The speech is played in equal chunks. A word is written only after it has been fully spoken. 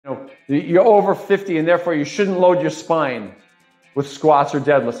you're over 50 and therefore you shouldn't load your spine with squats or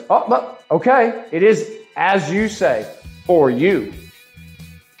deadlifts. Oh, but okay, it is, as you say, for you.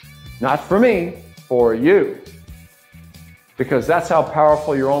 Not for me, for you. Because that's how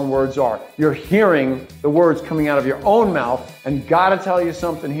powerful your own words are. You're hearing the words coming out of your own mouth, and gotta tell you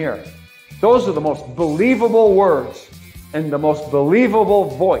something here. Those are the most believable words and the most believable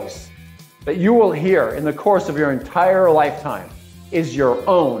voice that you will hear in the course of your entire lifetime is your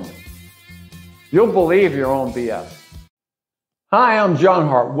own. You'll believe your own BS. Hi, I'm John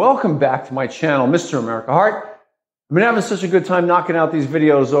Hart. Welcome back to my channel, Mr. America Hart. I've been having such a good time knocking out these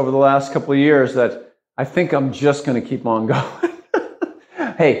videos over the last couple of years that I think I'm just going to keep on going.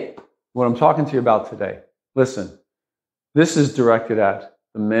 Hey, what I'm talking to you about today, listen, this is directed at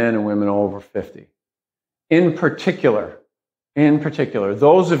the men and women over 50. In particular,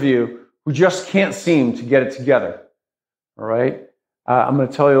 those of you who just can't seem to get it together, all right? I'm going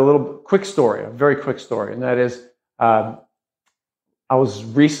to tell you a little quick story, a very quick story, and that is I was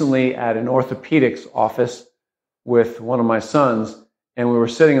recently at an orthopedics office with one of my sons, and we were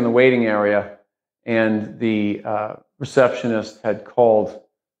sitting in the waiting area, and the receptionist had called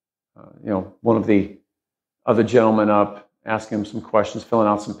one of the other gentlemen up, asking him some questions, filling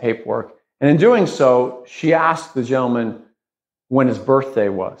out some paperwork. And in doing so, she asked the gentleman when his birthday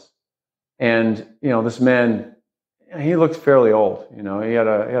was. And, this man, he looked fairly old. He had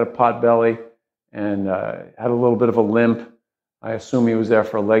a pot belly and had a little bit of a limp. I assume he was there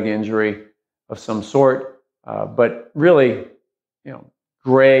for a leg injury of some sort. But really,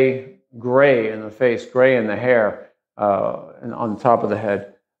 gray in the face, gray in the hair, and on top of the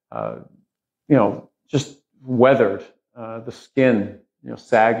head, just weathered, the skin,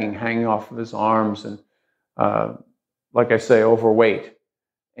 sagging, hanging off of his arms, and like I say, overweight.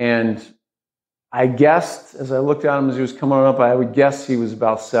 And I guessed, as I looked at him as he was coming up, I would guess he was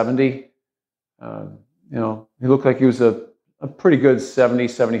about 70. He looked like he was a pretty good 70,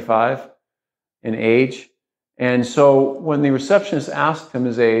 75 in age. And so when the receptionist asked him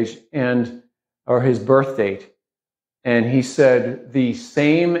his age or his birth date, and he said the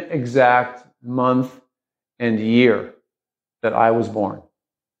same exact month and year that I was born,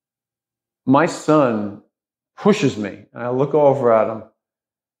 my son pushes me, and I look over at him,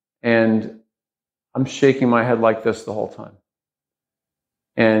 and I'm shaking my head like this the whole time.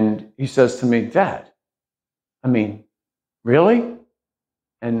 And he says to me, "Dad, really?"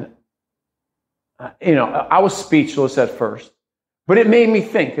 And I was speechless at first, but it made me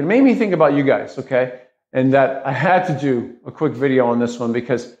think. It made me think about you guys, okay? And that I had to do a quick video on this one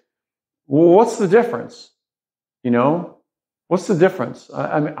because, well, what's the difference? What's the difference?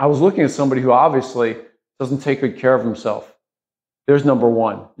 I was looking at somebody who obviously doesn't take good care of himself. There's number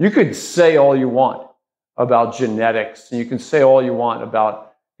one. You could say all you want about genetics, and you can say all you want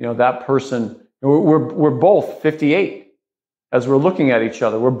about, that person. We're both 58 as we're looking at each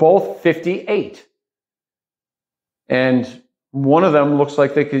other. We're both 58. And one of them looks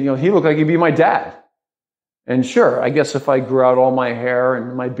like he looked like he'd be my dad. And sure, I guess if I grew out all my hair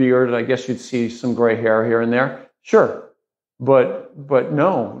and my beard, I guess you'd see some gray hair here and there. Sure. But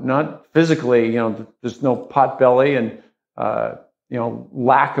no, not physically. There's no pot belly and,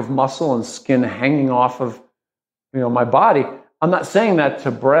 lack of muscle and skin hanging off of, my body. I'm not saying that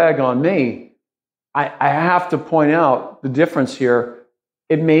to brag on me. I have to point out the difference here.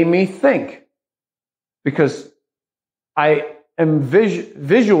 It made me think, because I am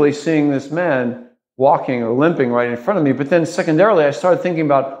visually seeing this man walking or limping right in front of me. But then secondarily, I started thinking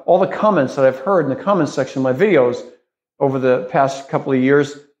about all the comments that I've heard in the comments section of my videos over the past couple of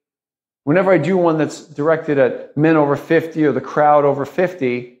years. Whenever I do one that's directed at men over 50 or the crowd over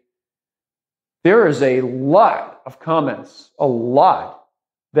 50, there is a lot of comments,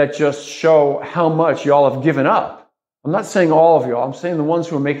 that just show how much y'all have given up. I'm not saying all of y'all. I'm saying the ones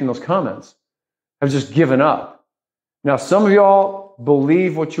who are making those comments have just given up. Now, some of y'all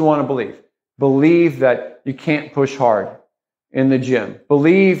believe what you want to believe. Believe that you can't push hard in the gym.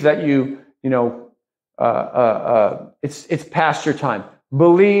 Believe that it's past your time.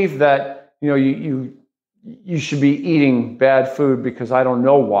 Believe that you should be eating bad food because I don't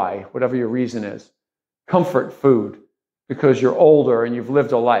know why, whatever your reason is. Comfort food because you're older and you've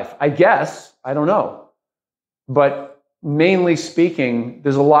lived a life. I guess, I don't know. But mainly speaking,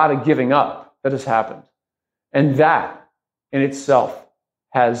 there's a lot of giving up that has happened. And that in itself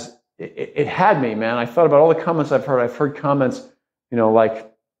it had me, man. I thought about all the comments I've heard. I've heard comments,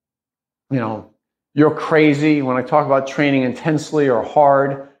 you're crazy when I talk about training intensely or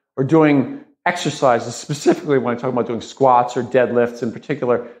hard or doing exercises, specifically when I talk about doing squats or deadlifts in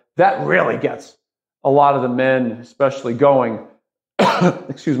particular. That really gets a lot of the men, especially, going.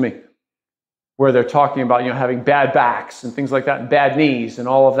 excuse me, where they're talking about, having bad backs and things like that, and bad knees and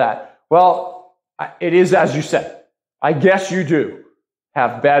all of that. Well, it is as you said. I guess you do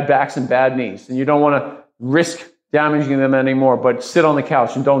have bad backs and bad knees, and you don't want to risk damaging them anymore, but sit on the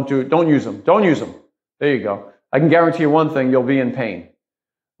couch and don't use them. Don't use them. There you go. I can guarantee you one thing, you'll be in pain.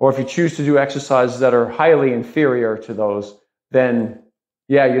 Or if you choose to do exercises that are highly inferior to those, then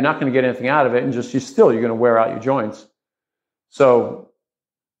yeah, you're not going to get anything out of it, and you're going to wear out your joints. So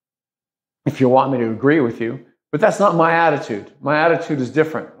if you want me to agree with you, but that's not my attitude. My attitude is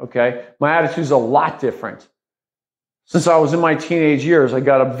different, okay? My attitude is a lot different. Since I was in my teenage years, I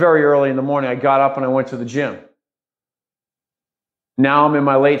got up very early in the morning. I got up and I went to the gym. Now I'm in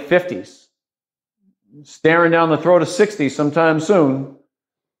my late 50s, staring down the throat of 60 sometime soon,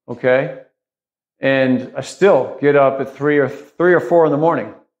 okay? And I still get up at 3 or 4 in the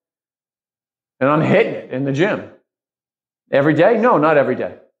morning, and I'm hitting it in the gym. Every day? No, not every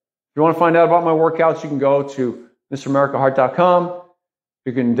day. If you want to find out about my workouts, you can go to MrAmericaHeart.com.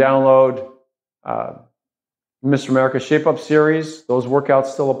 You can download Mr. America Shape Up Series. Those workouts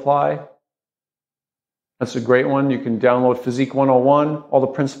still apply. That's a great one. You can download Physique 101. All the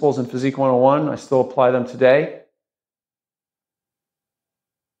principles in Physique 101, I still apply them today.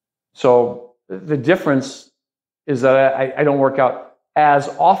 So the difference is that I don't work out as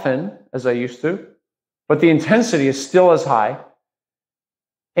often as I used to, but the intensity is still as high,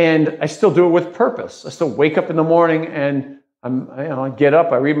 and I still do it with purpose. I still wake up in the morning and I get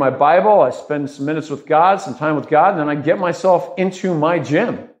up, I read my Bible, I spend some minutes with God, some time with God, and then I get myself into my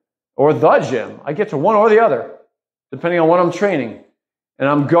gym or the gym. I get to one or the other, depending on what I'm training. And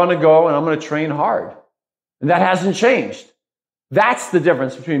I'm going to go and I'm going to train hard. And that hasn't changed. That's the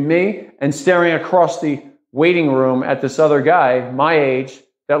difference between me and staring across the waiting room at this other guy, my age,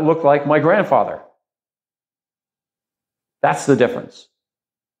 that looked like my grandfather. That's the difference.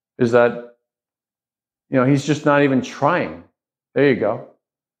 Is that, he's just not even trying. There you go.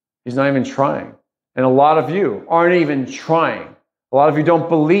 He's not even trying. And a lot of you aren't even trying. A lot of you don't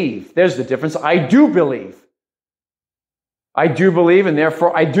believe. There's the difference. I do believe. I do believe, and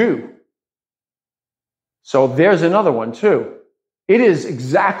therefore I do. So there's another one too. It is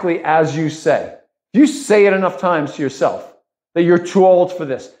exactly as you say. You say it enough times to yourself that you're too old for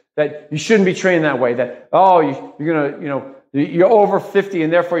this, that you shouldn't be training that way, that, you're over 50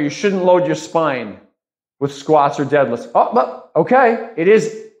 and therefore you shouldn't load your spine with squats or deadlifts. Oh, but okay, it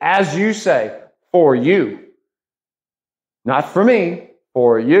is as you say, for you. Not for me,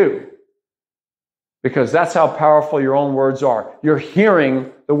 for you. Because that's how powerful your own words are. You're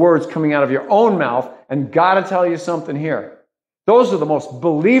hearing the words coming out of your own mouth, and gotta tell you something here. Those are the most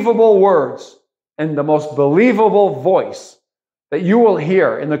believable words and the most believable voice that you will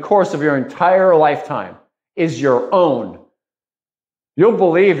hear in the course of your entire lifetime is your own. You'll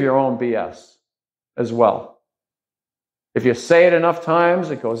believe your own BS as well. If you say it enough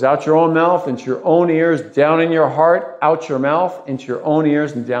times, it goes out your own mouth, into your own ears, down in your heart, out your mouth, into your own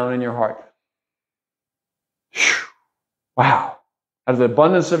ears, and down in your heart. Whew. Wow. Out of the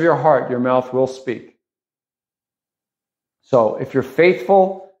abundance of your heart, your mouth will speak. So if you're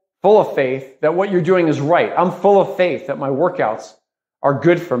faithful, full of faith that what you're doing is right, I'm full of faith that my workouts are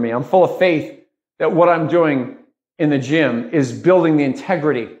good for me. I'm full of faith that what I'm doing in the gym is building the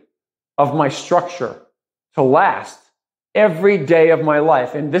integrity of my structure to last every day of my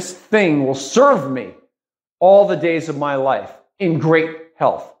life. And this thing will serve me all the days of my life in great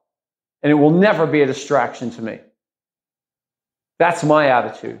health. And it will never be a distraction to me. That's my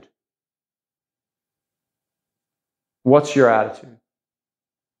attitude. What's your attitude?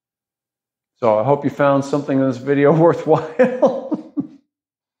 So I hope you found something in this video worthwhile.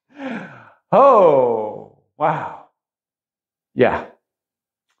 Oh, wow. Yeah.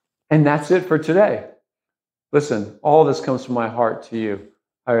 And that's it for today. Listen, all this comes from my heart to you.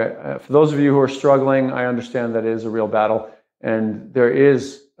 For those of you who are struggling, I understand that it is a real battle. And there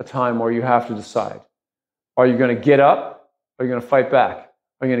is a time where you have to decide. Are you going to get up? Or are you going to fight back?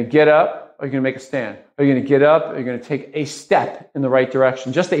 Are you going to get up? Or are you going to make a stand? Are you going to get up? Or are you going to take a step in the right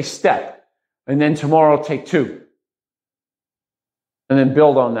direction? Just a step. And then tomorrow take 2. And then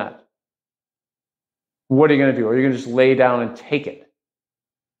build on that. What are you going to do? Are you going to just lay down and take it?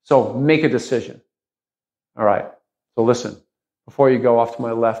 So make a decision. All right. So listen, before you go off to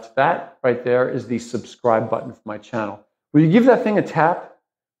my left, that right there is the subscribe button for my channel. Will you give that thing a tap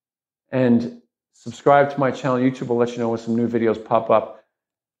and subscribe to my channel? YouTube will let you know when some new videos pop up.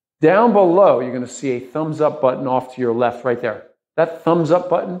 Down below, you're going to see a thumbs up button off to your left right there. That thumbs up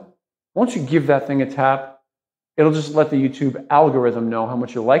button, once you give that thing a tap, it'll just let the YouTube algorithm know how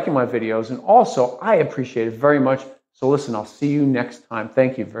much you're liking my videos. And also, I appreciate it very much. So listen, I'll see you next time.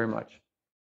 Thank you very much.